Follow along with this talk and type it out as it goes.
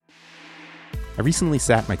I recently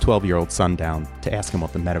sat my 12-year-old son down to ask him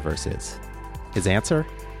what the metaverse is. His answer?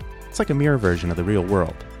 It's like a mirror version of the real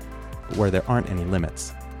world, but where there aren't any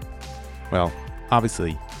limits. Well,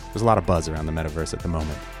 obviously, there's a lot of buzz around the metaverse at the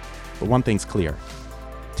moment, but one thing's clear.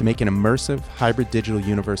 To make an immersive, hybrid digital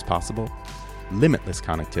universe possible, limitless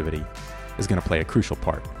connectivity is going to play a crucial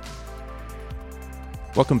part.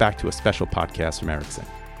 Welcome back to a special podcast from Ericsson.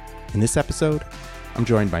 In this episode, I'm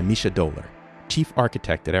joined by Misha Dohler, Chief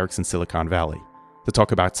Architect at Ericsson Silicon Valley, to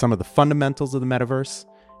talk about some of the fundamentals of the metaverse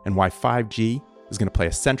and why 5G is going to play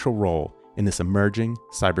a central role in this emerging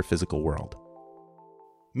cyber-physical world.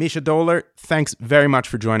 Misha Dohler, thanks very much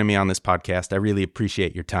for joining me on this podcast. I really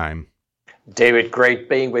appreciate your time. David, great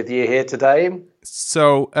being with you here today.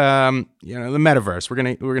 So, the metaverse.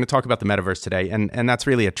 We're gonna talk about the metaverse today, and that's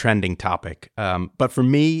really a trending topic. But for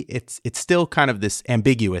me, it's still kind of this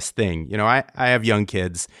ambiguous thing. You know, I have young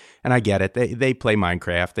kids, and I get it. They play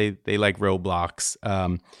Minecraft. They like Roblox,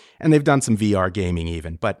 and they've done some VR gaming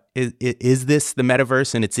even. But is this the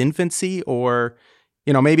metaverse in its infancy, or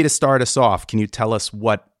maybe to start us off, can you tell us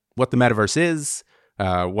what the metaverse is?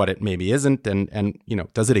 What it maybe isn't, and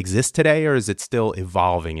does it exist today, or is it still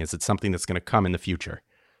evolving? Is it something that's going to come in the future?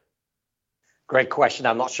 Great question.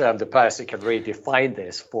 I'm not sure I'm the person who can really define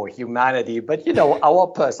this for humanity, but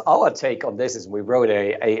our take on this is we wrote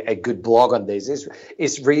a good blog on this.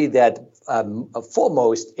 Is really that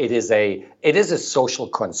foremost it is a social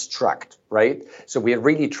construct, right? So we are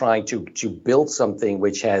really trying to build something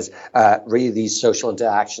which has really these social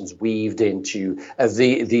interactions weaved into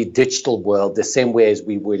the digital world, the same way as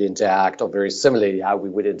we would interact, or very similarly how we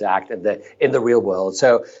would interact in the real world.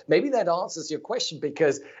 So maybe that answers your question,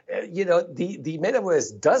 because the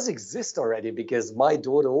metaverse does exist already, because my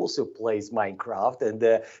daughter also plays Minecraft,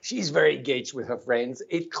 and she's very engaged with her friends.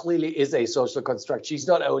 It clearly is a social construct. She's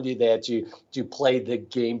not only there to play the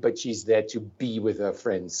game, but she's there to be with her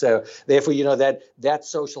friends. So therefore, that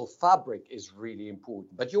social fabric is really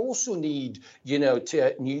important. But you also need,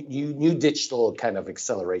 new digital kind of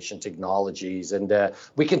acceleration technologies, and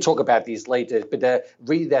we can talk about these later. But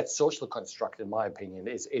really, that social construct, in my opinion,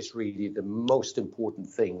 is really the most important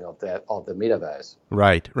thing of the metaverse.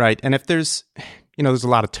 Right. And if there's a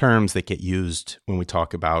lot of terms that get used when we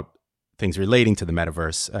talk about things relating to the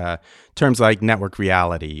metaverse, terms like network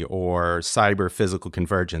reality or cyber physical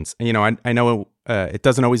convergence. I know it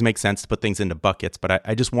doesn't always make sense to put things into buckets, but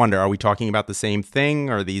I just wonder, are we talking about the same thing,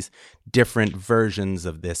 or are these different versions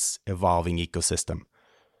of this evolving ecosystem?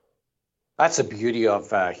 That's the beauty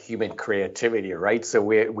of human creativity, right? So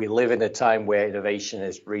we live in a time where innovation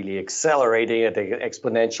is really accelerating at an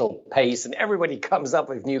exponential pace, and everybody comes up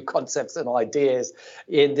with new concepts and ideas.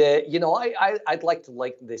 And I'd like to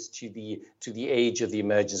liken this to the age of the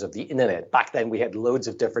emergence of the internet. Back then, we had loads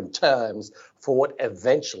of different terms for what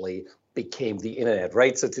eventually became the internet,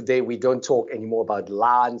 right? So today we don't talk anymore about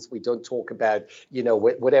LANs. We don't talk about,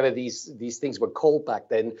 whatever these things were called back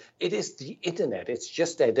then. It is the internet. It's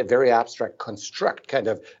just a very abstract construct, kind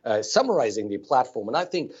of summarizing the platform. And I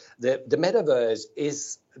think the metaverse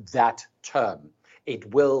is that term.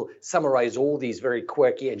 It will summarize all these very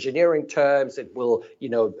quirky engineering terms. It will,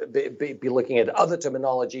 be looking at other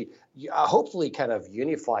terminology, hopefully kind of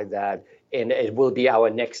unify that, and it will be our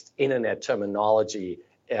next internet terminology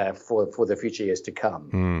for the future years to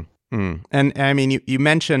come. And I mean, you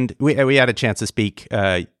mentioned we had a chance to speak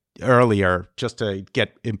earlier just to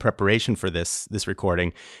get in preparation for this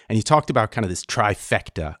recording, and you talked about kind of this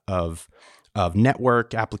trifecta of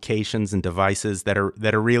network applications and devices that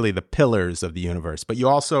are really the pillars of the universe. But you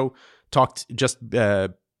also talked just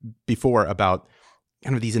before about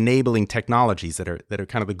kind of these enabling technologies that are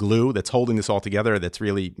kind of the glue that's holding this all together, that's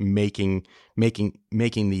really making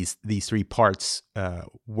these three parts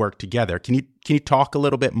work together. Can you talk a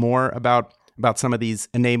little bit more about some of these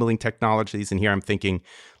enabling technologies? And here I'm thinking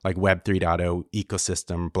like Web 3.0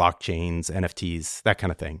 ecosystem, blockchains, NFTs, that kind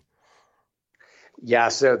of thing. Yeah,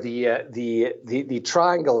 so the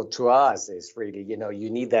triangle to us is really, you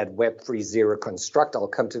need that Web 3.0 construct. I'll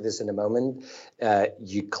come to this in a moment.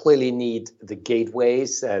 You clearly need the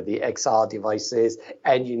gateways, the XR devices,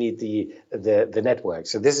 and you need the network.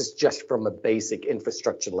 So this is just from a basic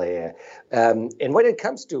infrastructure layer. And when it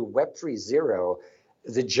comes to Web 3.0,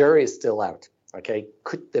 the jury is still out. Okay,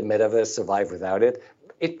 could the metaverse survive without it?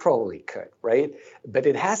 It probably could, right? But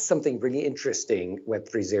it has something really interesting, Web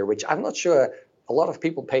 3.0, which I'm not sure a lot of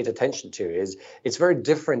people paid attention to is it's very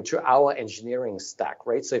different to our engineering stack,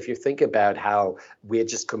 right? So if you think about how we're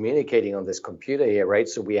just communicating on this computer here, right?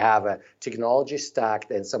 So we have a technology stack,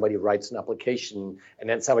 then somebody writes an application, and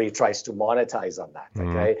then somebody tries to monetize on that,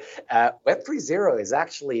 okay? Web 3.0 is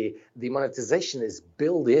actually, the monetization is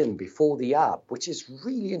built in before the app, which is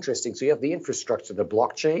really interesting. So you have the infrastructure, the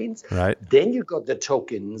blockchains, right? Then you got the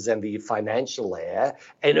tokens and the financial layer,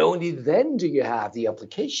 and only then do you have the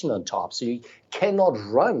application on top. So you cannot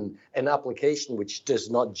run an application which does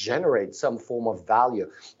not generate some form of value.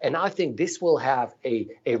 And I think this will have a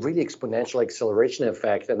really exponential acceleration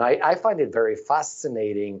effect. And I find it very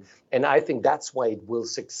fascinating. And I think that's why it will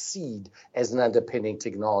succeed as an underpinning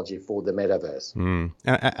technology for the metaverse.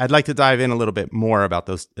 I'd like to dive in a little bit more about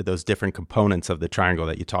those different components of the triangle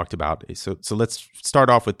that you talked about. So let's start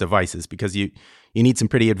off with devices, because you need some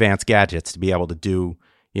pretty advanced gadgets to be able to do,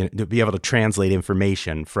 to be able to translate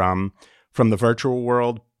information from the virtual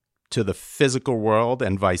world to the physical world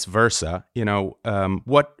and vice versa.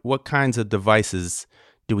 What kinds of devices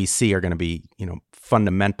do we see are going to be,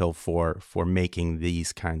 fundamental for making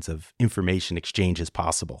these kinds of information exchanges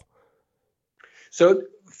possible? So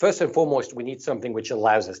first and foremost, we need something which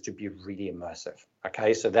allows us to be really immersive.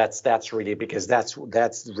 Okay, so that's really, because that's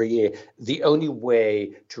really the only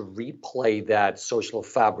way to replay that social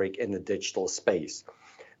fabric in the digital space.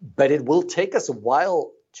 But it will take us a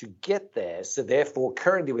while to get there. So therefore,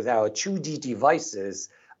 currently with our 2D devices,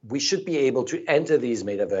 we should be able to enter these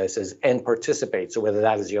metaverses and participate. So whether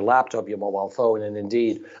that is your laptop, your mobile phone, and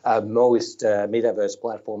indeed most metaverse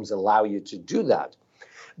platforms allow you to do that.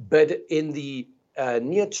 But in the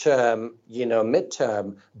near term,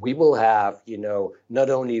 midterm, we will have, not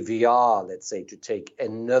only VR, let's say, to take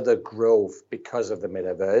another growth because of the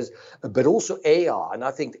metaverse, but also AR. And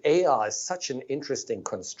I think AR is such an interesting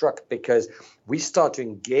construct because we start to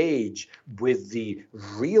engage with the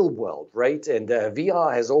real world, right? And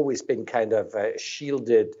VR has always been kind of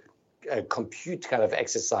shielded compute kind of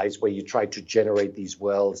exercise where you try to generate these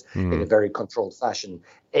worlds in a very controlled fashion.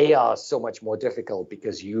 AR is so much more difficult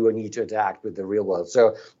because you need to interact with the real world.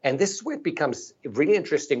 So, and this is where it becomes really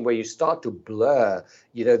interesting, where you start to blur,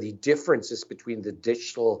 the differences between the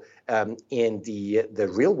digital and the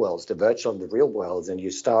real worlds, the virtual and the real worlds, and you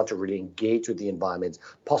start to really engage with the environment,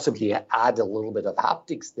 possibly add a little bit of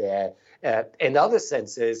haptics there, and other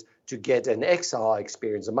senses to get an XR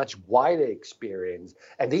experience, a much wider experience.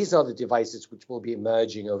 And these are the devices which will be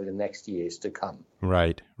emerging over the next years to come.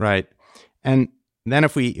 Right. And then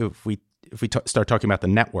if we start talking about the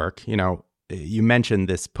network, you mentioned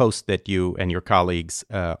this post that you and your colleagues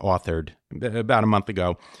authored about a month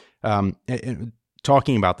ago,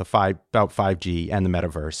 talking about about 5G and the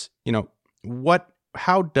metaverse.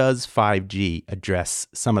 How does 5G address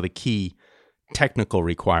some of the key technical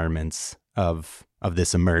requirements of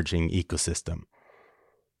this emerging ecosystem?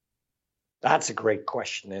 That's a great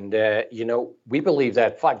question. And, we believe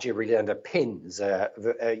that 5G really underpins,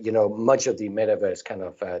 much of the metaverse kind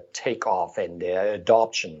of takeoff and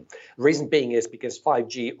adoption. The reason being is because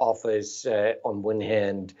 5G offers, on one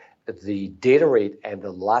hand, the data rate and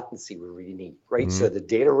the latency we really need, right? So the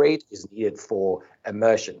data rate is needed for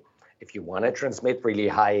immersion. If you want to transmit really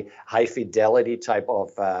high fidelity type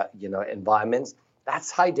of, environments,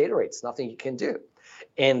 that's high data rates, nothing you can do.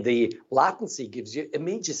 And the latency gives you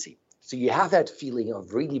immediacy. So you have that feeling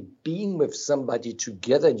of really being with somebody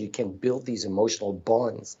together, and you can build these emotional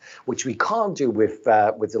bonds, which we can't do with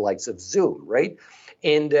the likes of Zoom, right?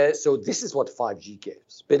 And so this is what 5G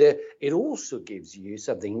gives. But it also gives you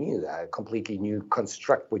something new, a completely new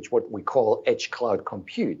construct, which what we call edge cloud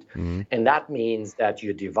compute. And that means that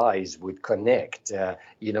your device would connect,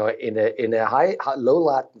 in a low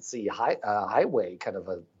latency highway, kind of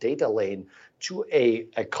a data lane, to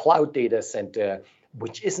a cloud data center,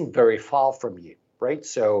 which isn't very far from you, right?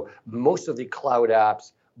 So most of the cloud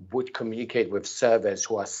apps would communicate with servers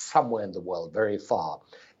who are somewhere in the world, very far.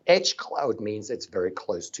 Edge cloud means it's very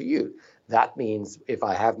close to you. That means if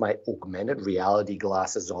I have my augmented reality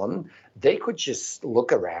glasses on, they could just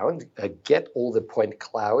look around, get all the point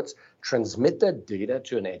clouds, transmit that data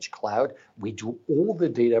to an edge cloud. We do all the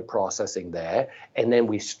data processing there, and then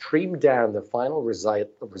we stream down the final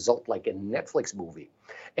result like a Netflix movie.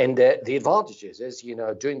 And the advantage is,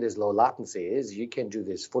 doing this low latency is you can do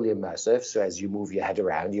this fully immersive. So as you move your head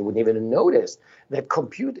around, you wouldn't even notice that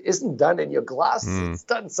compute isn't done in your glasses. It's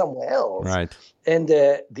done somewhere else. Right. And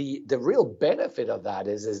the real benefit of that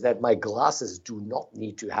is that my glasses do not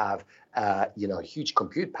need to have, huge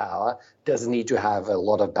compute power, doesn't need to have a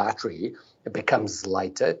lot of battery. It becomes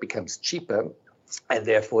lighter, it becomes cheaper, and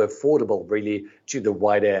therefore affordable really to the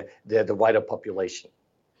wider population.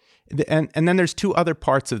 And then there's two other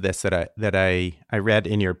parts of this that I read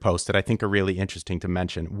in your post that I think are really interesting to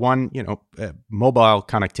mention. One, mobile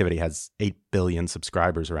connectivity has 8 billion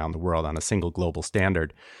subscribers around the world on a single global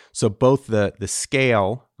standard. So both the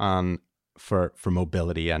scale for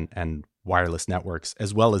mobility and wireless networks,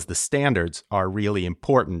 as well as the standards, are really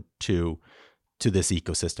important to this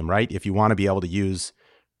ecosystem, right? If you want to be able to use,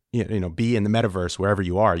 be in the metaverse wherever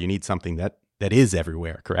you are, you need something that is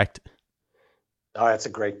everywhere, correct? Oh, that's a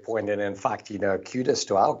great point. And in fact, kudos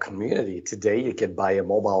to our community. Today, you can buy a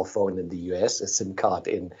mobile phone in the US, a SIM card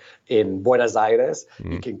in Buenos Aires.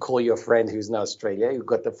 You can call your friend who's in Australia, who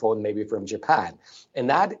got the phone maybe from Japan. And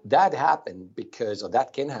that happened that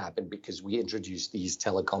can happen because we introduced these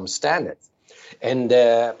telecom standards. And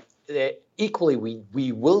equally,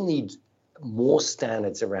 we will need more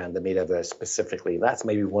standards around the metaverse specifically. That's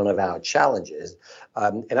maybe one of our challenges.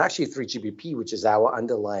 And actually 3GPP, which is our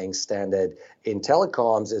underlying standard in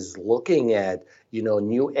telecoms, is looking at,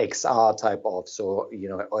 new XR type of,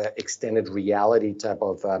 extended reality type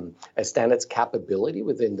of standards capability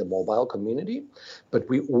within the mobile community. But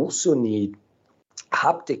we also need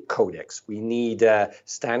haptic codecs. We need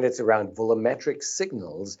standards around volumetric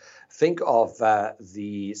signals. Think of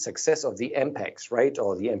the success of the MPEGs, right,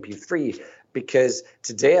 or the MP3, because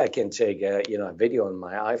today I can take a video on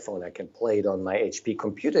my iPhone. I can play it on my HP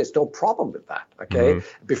computer. There's no problem with that. Okay.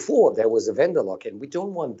 Mm-hmm. Before there was a vendor lock-in. We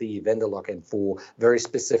don't want the vendor lock-in for very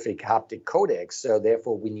specific haptic codecs. So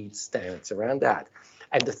therefore, we need standards around that.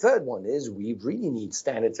 And the third one is we really need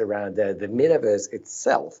standards around the metaverse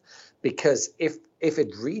itself, because if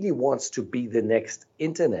it really wants to be the next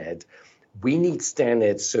internet, we need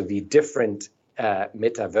standards so the different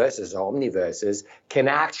metaverses or omniverses can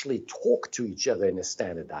actually talk to each other in a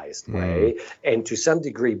standardized way. And to some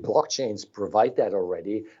degree, blockchains provide that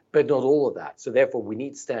already, but not all of that. So therefore, we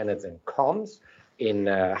need standards in comms, in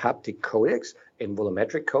haptic codecs, in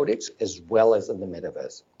volumetric codecs, as well as in the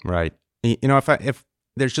metaverse. Right. If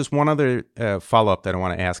there's just one other follow-up that I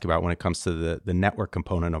want to ask about when it comes to the network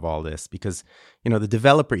component of all this, because the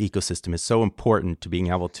developer ecosystem is so important to being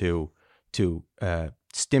able to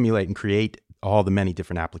stimulate and create all the many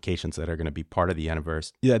different applications that are going to be part of the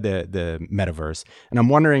metaverse. And I'm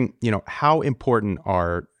wondering, how important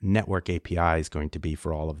are network APIs going to be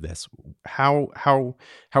for all of this? How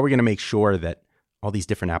are we going to make sure that all these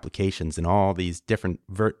different applications and all these different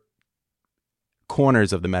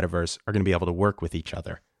corners of the metaverse are going to be able to work with each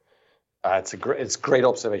other? It's a great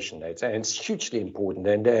observation, Nate, and it's hugely important.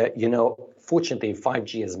 And fortunately,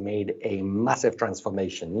 5G has made a massive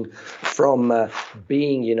transformation from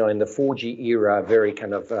being, in the 4G era, very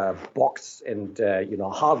kind of box and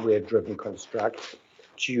hardware-driven construct,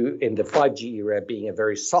 to in the 5G era being a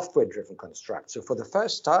very software-driven construct. So for the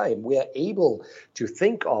first time, we are able to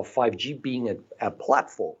think of 5G being a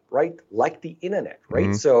platform, right, like the internet, right?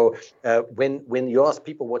 Mm-hmm. So when you ask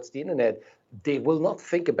people what's the internet, they will not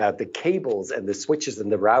think about the cables and the switches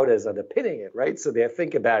and the routers underpinning it, right? So they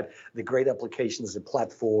think about the great applications, the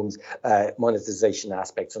platforms, monetization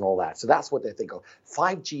aspects and all that. So that's what they think of.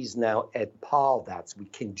 5G is now at par of that. So we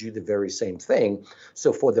can do the very same thing.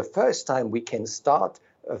 So for the first time, we can start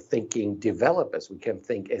thinking developers, we can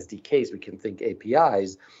think SDKs, we can think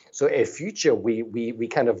APIs. So a future we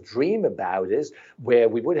kind of dream about is where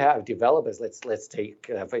we would have developers, let's take,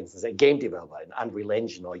 for instance, a game developer, an Unreal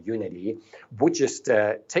Engine or Unity, would just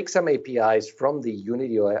take some APIs from the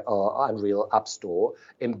Unity or Unreal App Store,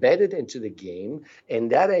 embed it into the game,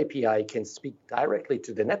 and that API can speak directly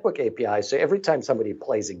to the network API. So every time somebody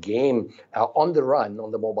plays a game on the run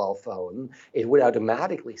on the mobile phone, it would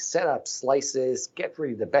automatically set up slices, get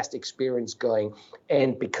really the best experience going.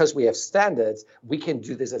 And because we have standards, we can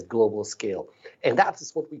do this at global scale. And that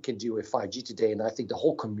is what we can do with 5G today. And I think the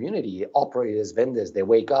whole community, operators, vendors, they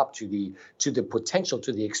wake up to the potential,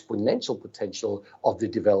 to the exponential potential of the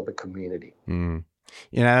developer community. Mm.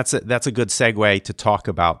 That's a good segue to talk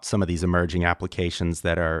about some of these emerging applications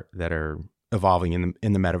that are evolving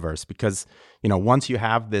in the metaverse, because once you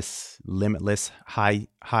have this limitless high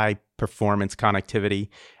performance connectivity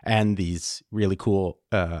and these really cool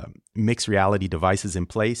mixed reality devices in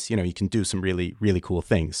place, you can do some really, really cool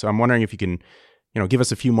things. So I'm wondering if you can give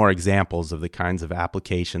us a few more examples of the kinds of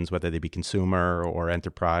applications, whether they be consumer or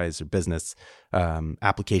enterprise or business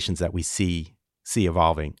applications that we see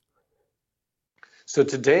evolving. So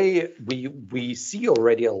today we see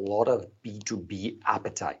already a lot of B2B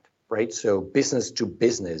appetite. right? So business to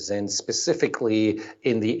business, and specifically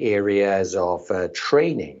in the areas of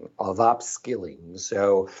training, of upskilling.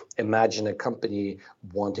 So imagine a company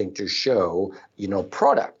wanting to show,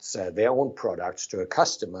 products, their own products to a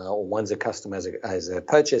customer, or once a customer has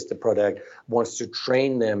purchased the product, wants to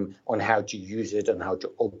train them on how to use it and how to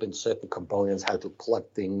open certain components, how to plug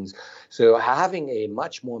things. So having a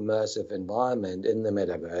much more immersive environment in the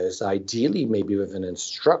metaverse, ideally maybe with an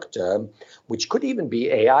instructor, which could even be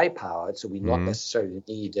AI powered, so we not necessarily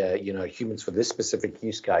need humans for this specific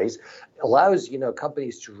use case, allows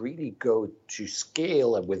companies to really go to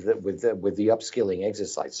scale with the upskilling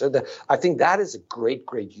exercise. So I think that is a great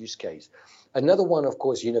use case. Another one, of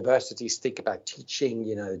course, universities think about teaching.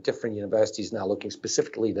 Different universities now looking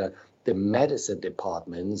specifically the medicine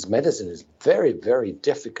departments. Medicine is very, very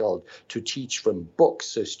difficult to teach from books.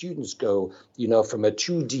 So students go, from a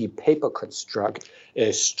 2D paper construct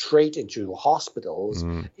straight into hospitals.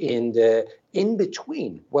 And in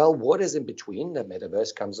between, well, what is in between? The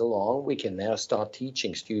metaverse comes along. We can now start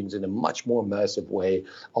teaching students in a much more immersive way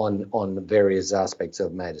on various aspects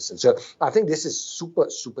of medicine. So I think this is super,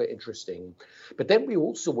 super interesting. But then we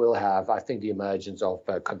also will have, I think, the emergence of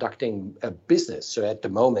conducting a business. So at the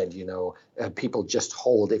moment, people just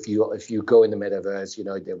hold, if you go in the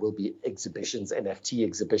metaverse, there will be exhibitions, NFT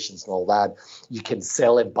exhibitions and all that. You can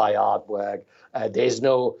sell and buy artwork.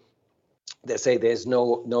 They say there's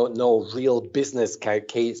no real business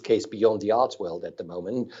case beyond the arts world at the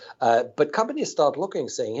moment. But companies start looking,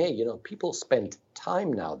 saying, hey, people spend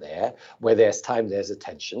time now there. Where there's time, there's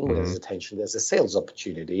attention. Where there's attention, there's a sales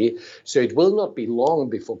opportunity. So it will not be long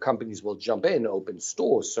before companies will jump in, open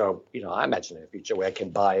stores. So, I imagine in a future where I can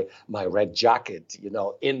buy my red jacket,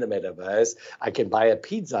 in the metaverse. I can buy a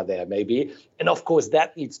pizza there maybe. And of course,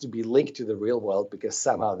 that needs to be linked to the real world, because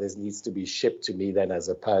somehow this needs to be shipped to me then as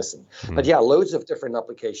a person. But yeah, loads of different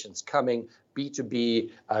applications coming,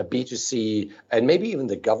 B2B, B2C, and maybe even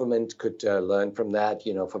the government could learn from that,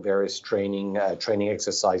 for various training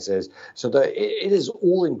exercises. So it is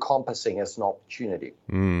all encompassing as an opportunity.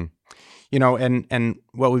 And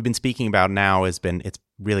what we've been speaking about now it's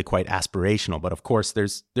really quite aspirational, but of course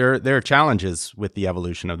there are challenges with the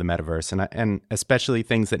evolution of the metaverse, and especially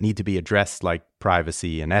things that need to be addressed, like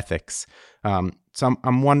privacy and ethics. So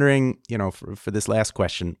I'm wondering, for this last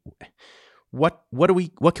question, what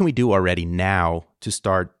can we do already now to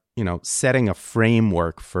start, setting a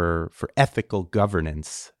framework for ethical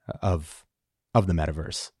governance of the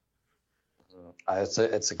metaverse?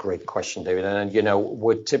 It's a great question, David. And,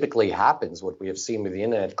 what typically happens, what we have seen with the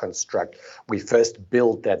internet construct, we first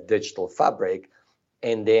built that digital fabric,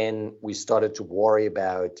 and then we started to worry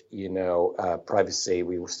about, privacy.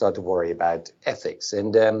 We started to worry about ethics.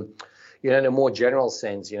 And, in a more general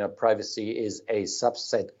sense, privacy is a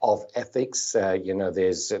subset of ethics.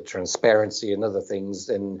 There's transparency and other things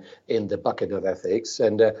in the bucket of ethics.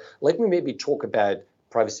 And let me maybe talk about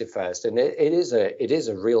privacy first. And it is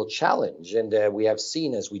a real challenge. And we have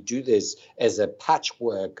seen, as we do this as a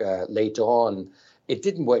patchwork later on, it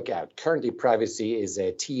didn't work out. Currently, privacy is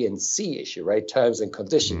a T&C issue, right? Terms and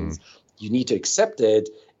conditions. You need to accept it.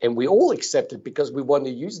 And we all accept it because we want to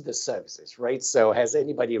use the services, right? So has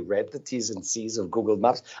anybody read the T's and C's of Google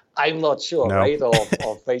Maps? I'm not sure, no. Right? Or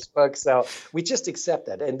Facebook. So we just accept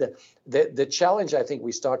that. And the challenge I think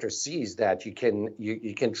we start to see is that you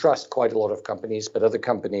can trust quite a lot of companies, but other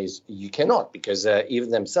companies you cannot, because even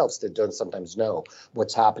themselves, they don't sometimes know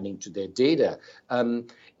what's happening to their data.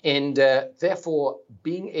 And therefore,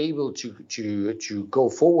 being able to go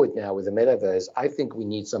forward now with the metaverse, I think we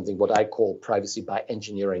need something what I call privacy by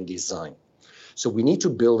engineering design. So we need to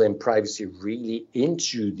build in privacy really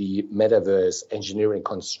into the metaverse engineering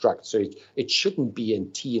construct. So it shouldn't be a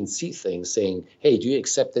T&C thing saying, hey, do you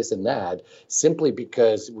accept this and that? Simply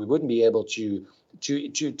because we wouldn't be able to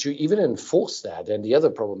even enforce that. And the other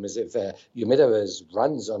problem is if your metaverse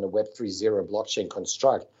runs on a Web 3.0 blockchain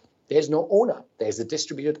construct, there's no owner. There's a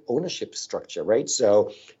distributed ownership structure, right?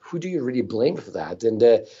 So who do you really blame for that? And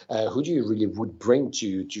who do you really would bring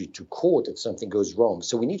to court if something goes wrong?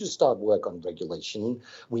 So we need to start work on regulation.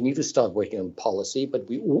 We need to start working on policy, but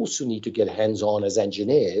we also need to get hands-on as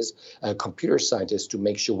engineers, computer scientists, to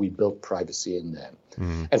make sure we build privacy in there.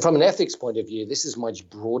 And from an ethics point of view, this is much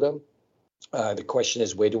broader. The question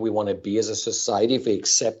is, where do we want to be as a society if we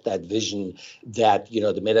accept that vision that,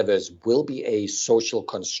 the metaverse will be a social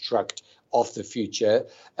construct of the future?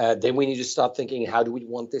 Then we need to start thinking, how do we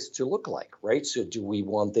want this to look like, right? So do we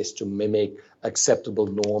want this to mimic acceptable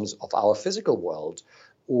norms of our physical world?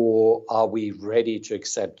 Or are we ready to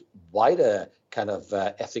accept wider kind of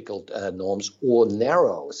ethical norms, or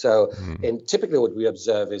narrow? So, and typically what we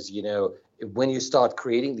observe is, when you start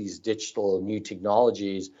creating these digital new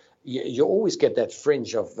technologies, you always get that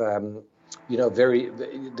fringe of the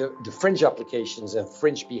fringe applications and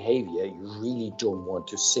fringe behavior you really don't want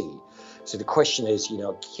to see. So the question is,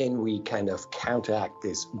 can we kind of counteract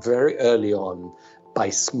this very early on by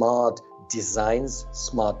smart designs,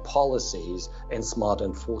 smart policies, and smart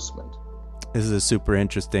enforcement? This is a super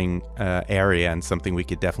interesting area and something we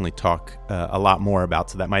could definitely talk a lot more about.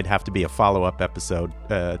 So that might have to be a follow-up episode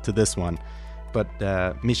to this one. But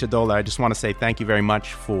Misha Dohler, I just want to say thank you very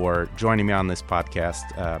much for joining me on this podcast.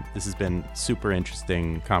 This has been super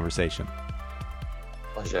interesting conversation.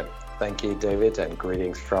 Pleasure. Thank you, David, and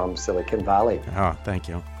greetings from Silicon Valley. Oh, thank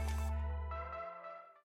you.